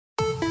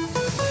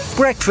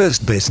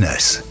Breakfast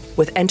Business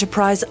with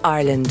Enterprise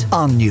Ireland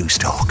on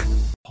Newstalk.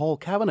 Paul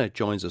Kavanagh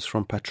joins us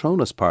from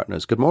Patronus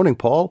Partners. Good morning,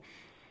 Paul.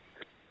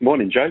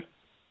 Morning, Joe.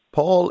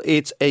 Paul,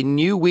 it's a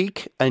new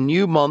week, a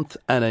new month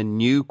and a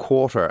new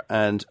quarter.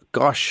 And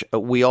gosh,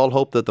 we all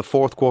hope that the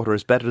fourth quarter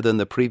is better than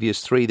the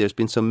previous three. There's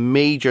been some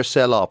major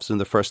sell-offs in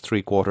the first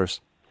three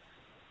quarters.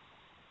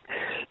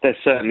 There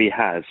certainly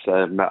has.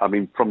 From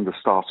the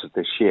start of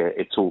this year,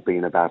 it's all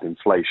been about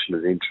inflation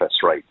and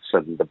interest rates,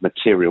 and the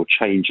material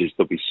changes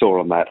that we saw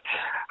on that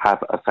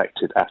have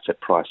affected asset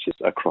prices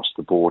across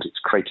the board. It's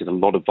created a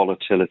lot of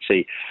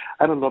volatility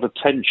and a lot of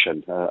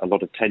tension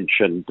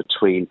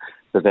between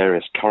the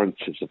various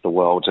currencies of the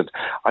world. And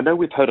I know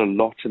we've heard a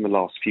lot in the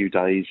last few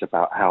days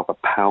about how the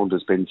pound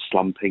has been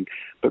slumping,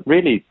 but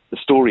really the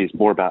story is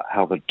more about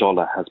how the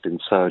dollar has been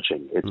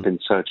surging. It's been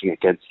surging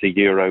against the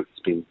euro,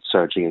 it's been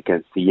surging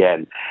against the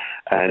yen,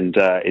 and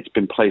it's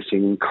been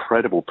placing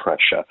incredible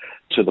pressure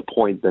to the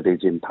point that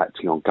is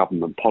impacting on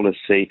government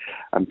policy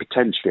and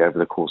potentially over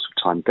the course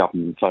of time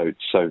government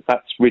votes. So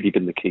that's really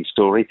been the key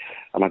story,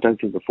 and I don't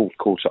think the fourth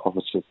quarter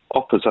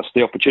offers us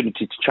the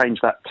opportunity to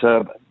change that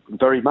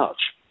very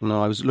much.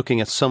 No, I was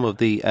looking at some of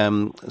the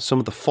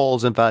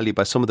falls in value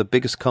by some of the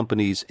biggest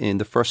companies in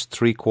the first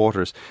three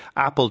quarters.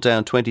 Apple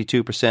down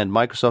 22%,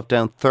 Microsoft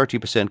down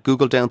 30%,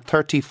 Google down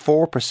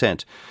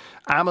 34%,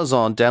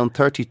 Amazon down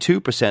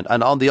 32%.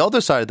 And on the other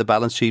side of the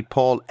balance sheet,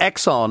 Paul,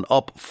 Exxon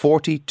up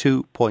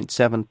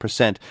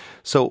 42.7%.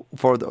 So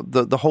for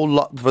the whole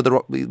lot, for the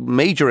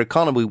major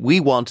economy, we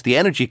want the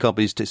energy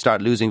companies to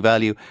start losing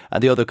value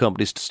and the other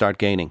companies to start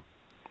gaining.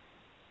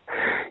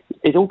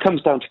 It all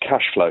comes down to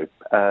cash flow.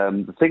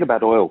 The thing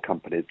about oil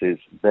companies is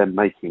they're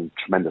making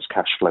tremendous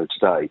cash flow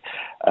today.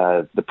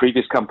 The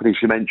previous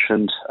companies you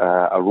mentioned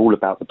are all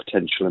about the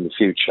potential in the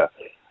future.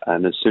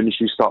 And as soon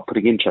as you start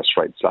putting interest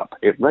rates up,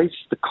 it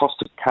raises the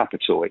cost of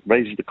capital. It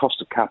raises the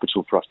cost of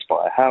capital for us to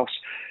buy a house.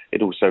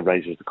 It also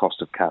raises the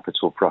cost of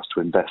capital for us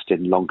to invest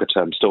in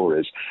longer-term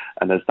stories.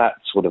 And as that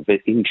sort of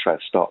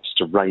interest starts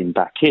to rein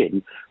back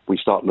in, we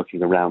start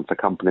looking around for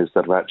companies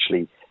that are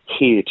actually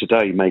here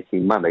today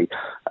making money.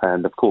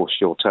 And of course,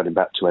 you're turning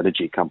back to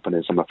energy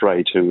companies, I'm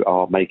afraid, who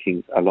are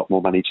making a lot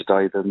more money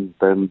today than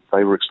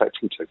they were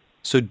expecting to.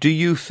 So do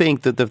you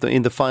think that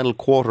in the final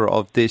quarter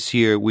of this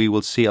year, we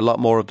will see a lot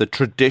more of the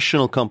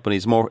traditional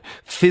companies, more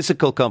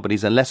physical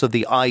companies, and less of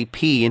the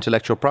IP,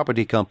 intellectual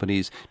property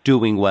companies,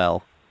 doing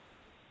well?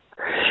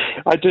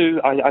 I do.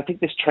 I think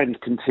this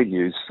trend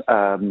continues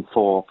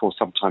for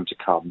some time to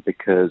come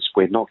because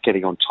we're not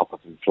getting on top of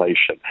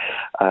inflation.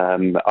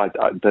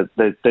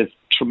 There's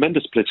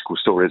tremendous political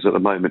stories at the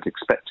moment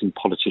expecting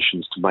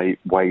politicians to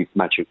wave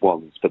magic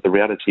wands, but the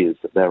reality is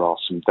that there are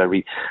some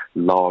very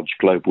large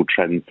global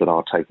trends that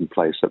are taking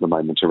place at the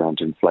moment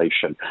around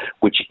inflation,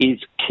 which is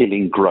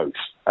killing growth.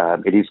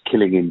 It is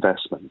killing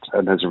investment,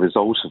 and as a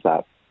result of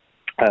that,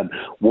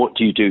 what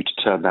do you do to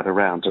turn that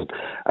around? And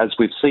as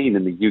we've seen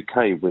in the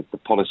UK with the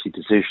policy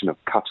decision of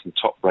cutting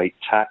top rate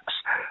tax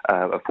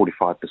of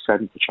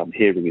 45%, which I'm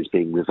hearing is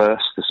being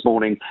reversed this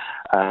morning,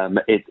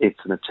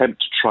 it's an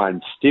attempt to try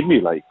and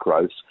stimulate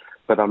growth.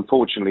 But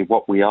unfortunately,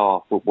 what we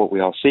are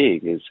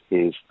seeing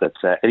is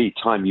that any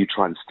time you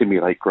try and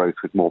stimulate growth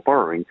with more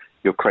borrowing,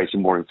 you're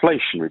creating more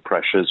inflationary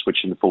pressures,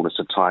 which in the fullness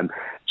of time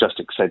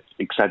just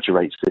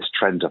exaggerates this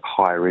trend of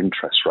higher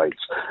interest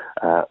rates.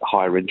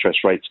 Higher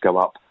interest rates go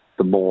up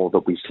the more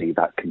that we see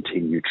that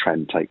continued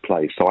trend take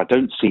place. So I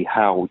don't see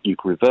how you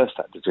can reverse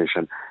that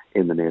decision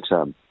in the near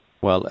term.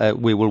 Well,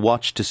 we will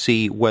watch to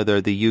see whether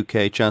the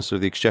UK Chancellor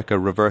of the Exchequer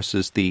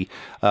reverses the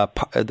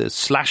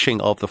slashing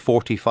of the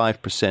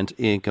 45%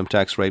 income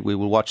tax rate. We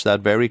will watch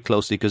that very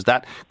closely because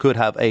that could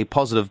have a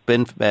positive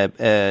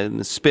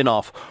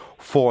spin-off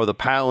for the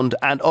pound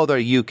and other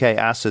UK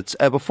assets.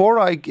 Before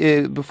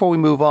we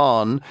move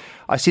on,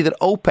 I see that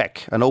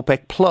OPEC and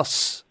OPEC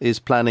Plus is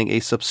planning a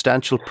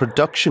substantial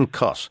production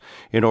cut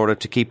in order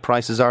to keep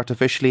prices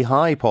artificially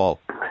high, Paul.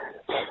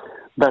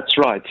 That's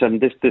right. And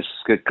this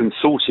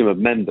consortium of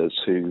members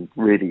who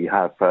really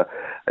have a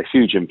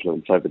huge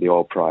influence over the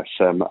oil price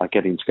are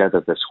getting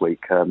together this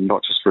week,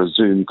 not just for a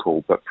Zoom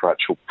call, but for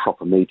actual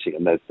proper meeting.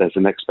 And there's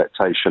an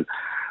expectation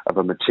of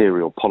a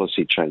material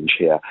policy change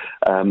here.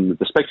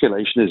 The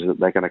speculation is that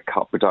they're going to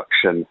cut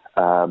production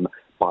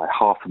by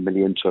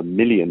 500,000 to 1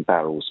 million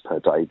barrels per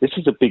day. This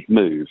is a big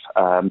move.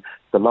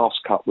 The last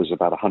cut was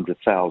about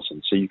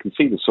 100,000. So you can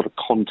see the sort of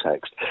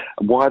context.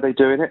 And why are they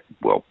doing it?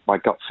 Well, my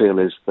gut feel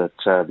is that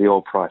the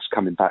oil price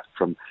coming back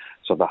from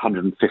sort of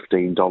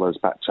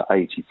 $115 back to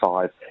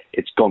 85,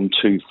 it's gone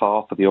too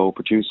far for the oil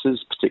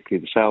producers,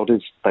 particularly the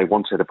Saudis. They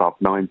want it above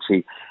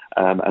 90,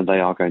 and they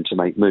are going to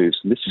make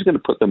moves. And this is going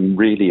to put them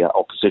really at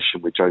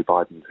opposition with Joe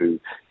Biden, who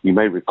you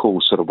may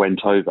recall sort of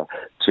went over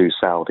to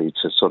Saudi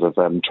to sort of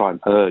try and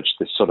urge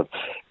this sort of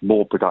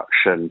more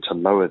production to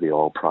lower the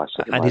oil price.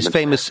 And his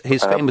famous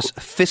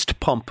fist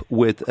pump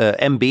with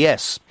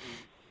MBS.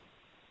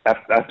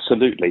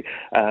 Absolutely.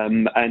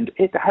 And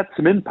it had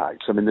some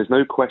impact. I mean, there's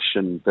no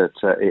question that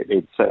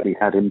it certainly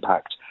had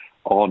impact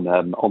on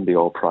the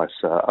oil price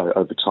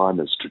over time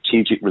as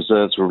strategic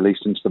reserves were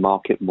released into the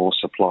market, more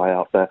supply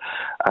out there.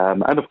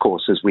 And of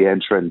course, as we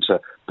enter into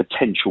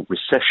potential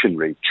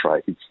recessionary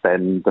trades,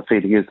 then the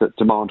feeling is that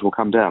demand will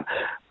come down.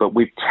 But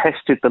we've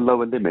tested the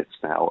lower limits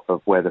now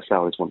of where the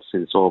Saudis want to see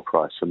this oil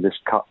price, and this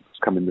cut that's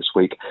coming this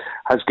week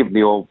has given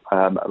the oil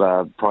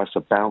price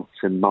a bounce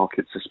in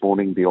markets this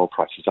morning. The oil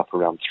price is up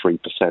around 3%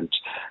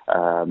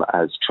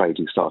 as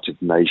trading started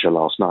in Asia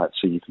last night.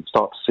 So you can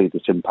start to see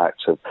this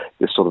impact of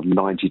this sort of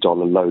 $90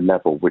 low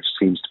level, which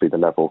seems to be the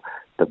level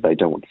that they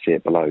don't want to see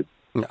it below.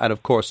 And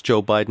of course,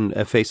 Joe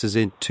Biden faces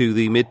into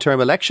the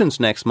midterm elections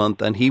next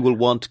month, and he will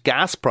want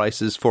gas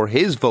prices for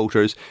his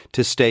voters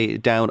to stay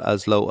down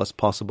as low as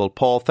possible.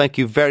 Paul, thank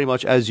you very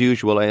much as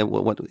usual.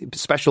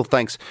 Special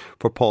thanks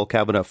for Paul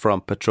Kavanagh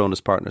from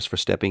Petronas Partners for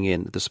stepping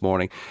in this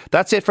morning.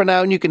 That's it for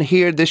now, and you can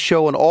hear this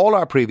show and all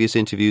our previous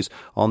interviews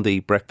on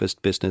the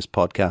Breakfast Business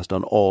podcast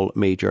on all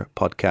major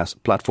podcast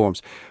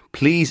platforms.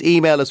 Please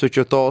email us with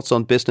your thoughts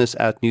on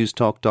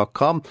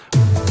business@newstalk.com.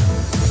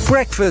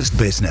 Breakfast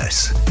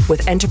Business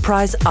with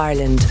Enterprise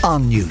Ireland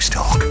on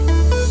Newstalk.